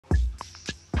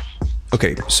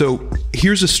Okay, so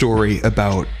here's a story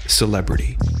about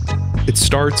celebrity. It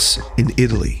starts in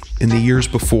Italy in the years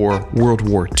before World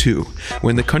War II,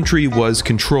 when the country was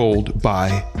controlled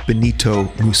by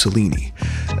Benito Mussolini.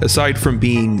 Aside from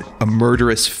being a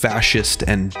murderous fascist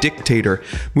and dictator,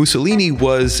 Mussolini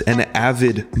was an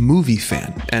avid movie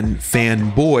fan and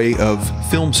fanboy of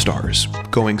film stars,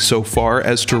 going so far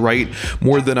as to write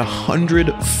more than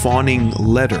 100 fawning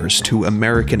letters to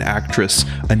American actress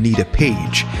Anita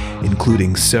Page,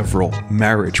 including several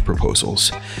marriage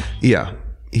proposals. Yeah,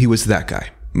 he was that guy.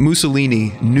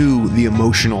 Mussolini knew the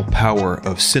emotional power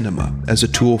of cinema as a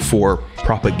tool for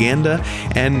propaganda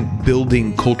and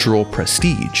building cultural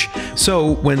prestige.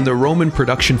 So when the Roman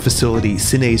production facility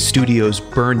Cine Studios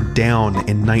burned down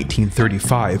in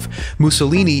 1935,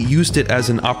 Mussolini used it as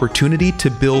an opportunity to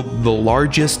build the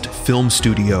largest film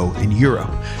studio in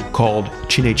Europe, called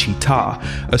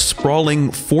Cinecitta, a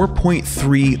sprawling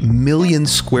 4.3 million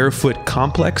square foot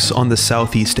complex on the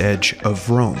southeast edge of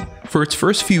Rome. For its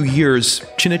first few years,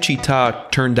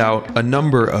 Cinecitta turned out a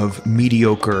number of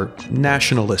mediocre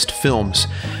nationalist films,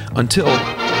 until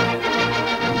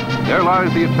there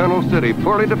lies the Eternal City,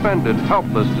 poorly defended,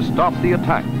 helpless to stop the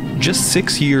attack. Just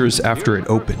 6 years after it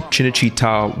opened,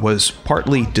 Cinecitta was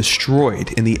partly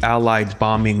destroyed in the Allied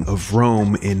bombing of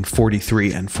Rome in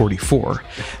 43 and 44.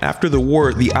 After the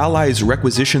war, the Allies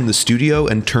requisitioned the studio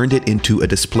and turned it into a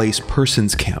displaced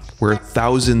persons camp, where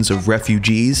thousands of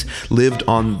refugees lived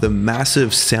on the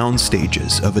massive sound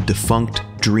stages of a defunct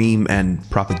dream and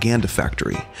propaganda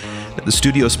factory. The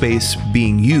studio space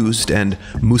being used and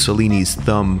Mussolini's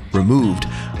thumb removed,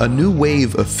 a new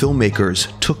wave of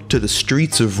filmmakers took to the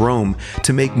streets of Rome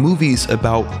to make movies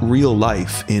about real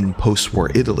life in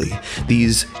post-war Italy.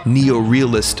 These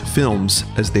neo-realist films,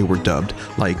 as they were dubbed,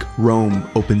 like Rome,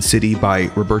 Open City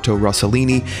by Roberto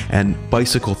Rossellini and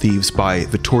Bicycle Thieves by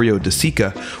Vittorio De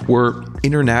Sica, were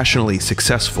internationally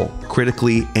successful,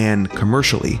 critically and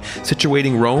commercially,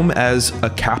 situating Rome as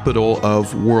a capital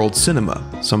of world cinema,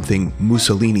 something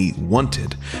Mussolini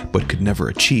wanted but could never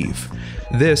achieve.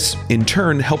 This, in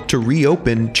turn, helped to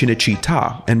reopen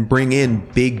Cinecitta and bring in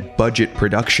big-budget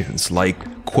productions like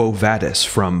Quo Vadis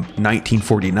from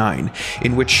 1949,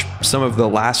 in which some of the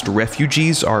last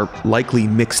refugees are likely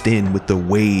mixed in with the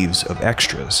waves of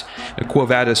extras. Quo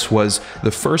Vadis was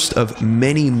the first of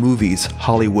many movies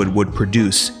Hollywood would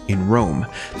produce in Rome,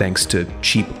 thanks to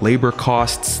cheap labor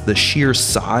costs, the sheer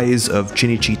size of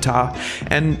Cinecitta,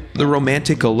 and the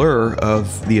romantic allure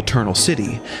of the Eternal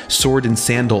City, sword and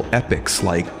sandal epics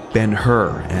like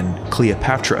Ben-Hur and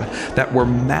Cleopatra that were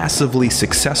massively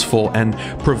successful and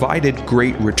provided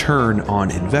great return on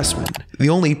investment. The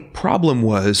only problem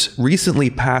was, recently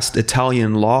passed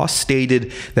Italian law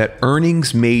stated that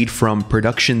earnings made from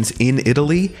productions in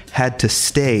Italy had to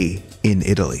stay in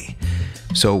Italy.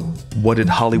 So what did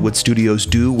Hollywood studios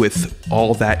do with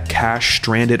all that cash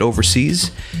stranded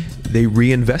overseas? They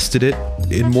reinvested it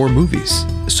in more movies.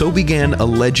 So began a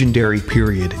legendary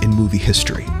period in movie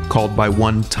history, called by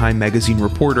one Time magazine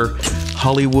reporter,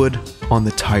 Hollywood on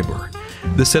the Tiber.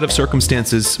 The set of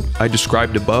circumstances I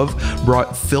described above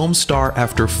brought film star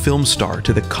after film star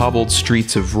to the cobbled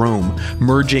streets of Rome,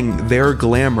 merging their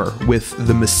glamour with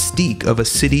the mystique of a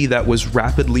city that was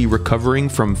rapidly recovering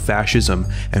from fascism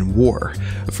and war.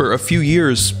 For a few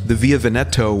years, the Via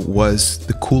Veneto was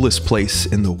the coolest place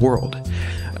in the world.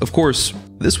 Of course,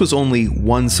 this was only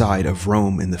one side of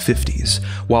Rome in the 50s.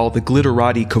 While the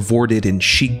glitterati cavorted in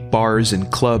chic bars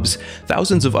and clubs,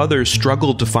 thousands of others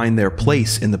struggled to find their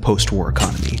place in the post-war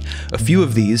economy. A few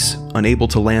of these, unable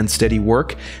to land steady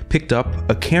work, picked up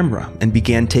a camera and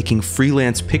began taking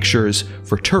freelance pictures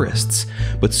for tourists,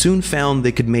 but soon found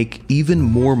they could make even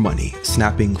more money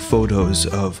snapping photos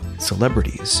of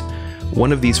celebrities.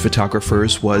 One of these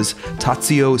photographers was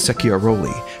Tazio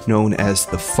Secchiaroli, known as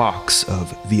the Fox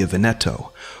of Via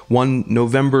Veneto. One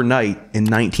November night in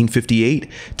 1958,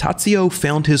 Tazio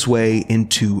found his way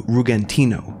into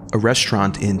Rugantino, a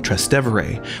restaurant in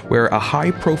Trastevere, where a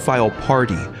high-profile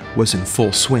party was in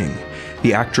full swing.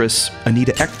 The actress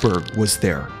Anita Ekberg was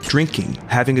there, drinking,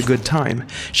 having a good time.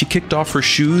 She kicked off her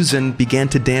shoes and began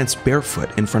to dance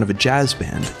barefoot in front of a jazz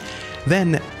band.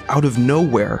 Then, out of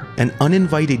nowhere, an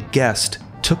uninvited guest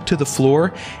took to the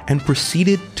floor and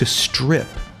proceeded to strip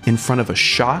in front of a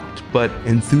shocked but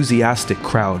enthusiastic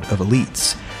crowd of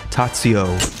elites.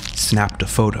 Tazio snapped a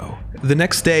photo. The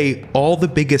next day, all the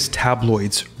biggest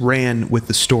tabloids ran with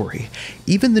the story.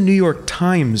 Even the New York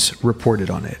Times reported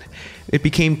on it. It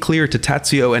became clear to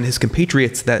Tazio and his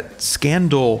compatriots that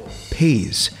scandal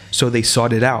pays, so they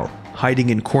sought it out. hiding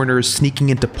in corners, sneaking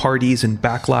into parties and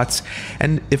backlots,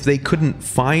 and if they couldn't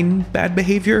find bad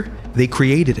behavior, they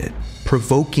created it,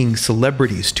 provoking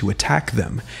celebrities to attack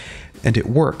them. And it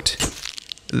worked.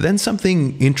 Then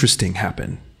something interesting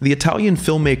happened. The Italian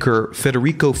filmmaker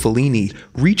Federico Fellini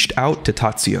reached out to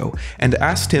Tazio and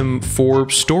asked him for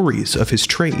stories of his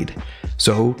trade.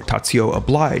 So Tazio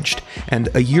obliged, and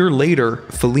a year later,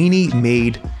 Fellini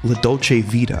made La Dolce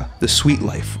Vita, The Sweet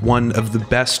Life, one of the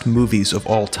best movies of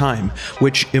all time,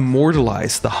 which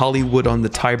immortalized the Hollywood on the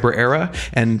Tiber era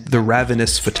and the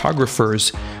ravenous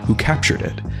photographers who captured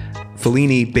it.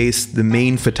 Fellini based the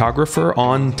main photographer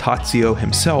on Tazio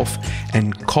himself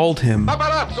and called him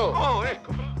Paparazzi.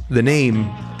 The name,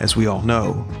 as we all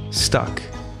know, stuck.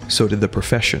 So did the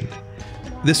profession.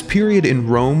 This period in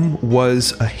Rome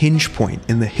was a hinge point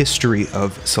in the history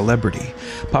of celebrity.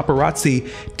 Paparazzi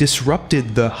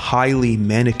disrupted the highly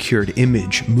manicured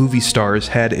image movie stars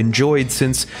had enjoyed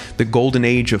since the golden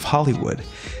age of Hollywood.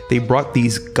 They brought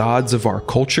these gods of our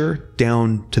culture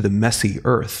down to the messy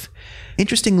earth.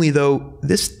 Interestingly, though,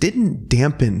 this didn't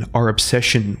dampen our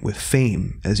obsession with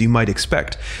fame, as you might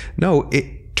expect. No,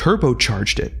 it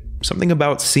turbocharged it. Something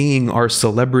about seeing our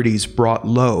celebrities brought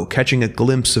low, catching a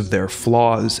glimpse of their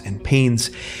flaws and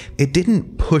pains. It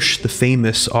didn't push the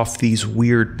famous off these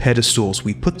weird pedestals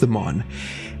we put them on.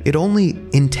 It only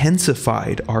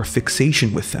intensified our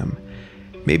fixation with them.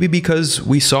 Maybe because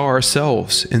we saw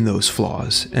ourselves in those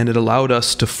flaws, and it allowed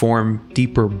us to form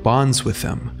deeper bonds with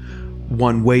them.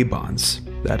 One-way bonds,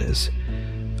 that is.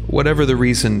 Whatever the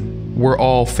reason, we're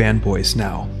all fanboys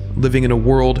now, living in a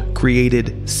world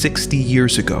created 60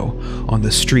 years ago on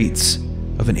the streets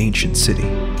of an ancient city.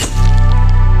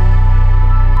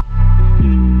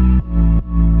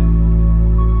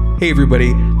 Hey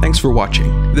everybody, thanks for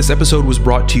watching. This episode was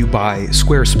brought to you by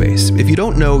Squarespace. If you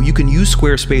don't know, you can use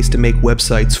Squarespace to make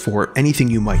websites for anything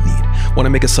you might need. Want to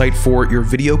make a site for your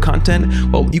video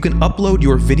content? Well, you can upload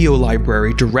your video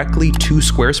library directly to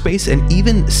Squarespace and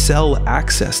even sell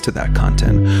access to that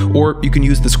content. Or you can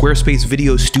use the Squarespace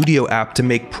Video Studio app to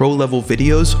make pro-level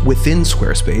videos within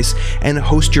Squarespace and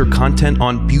host your content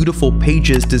on beautiful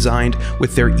pages designed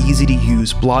with their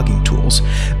easy-to-use blogging tools.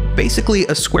 Basically,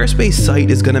 a Squarespace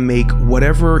site is going to make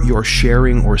whatever you're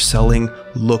sharing or selling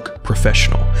look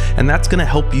professional. And that's going to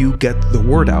help you get the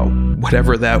word out,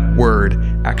 whatever that word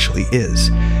actually is.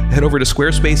 Head over to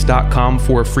squarespace.com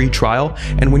for a free trial.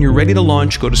 And when you're ready to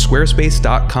launch, go to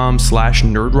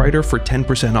squarespace.com/nerdwriter for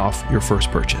 10% off your first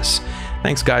purchase.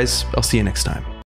 Thanks, guys. I'll see you next time.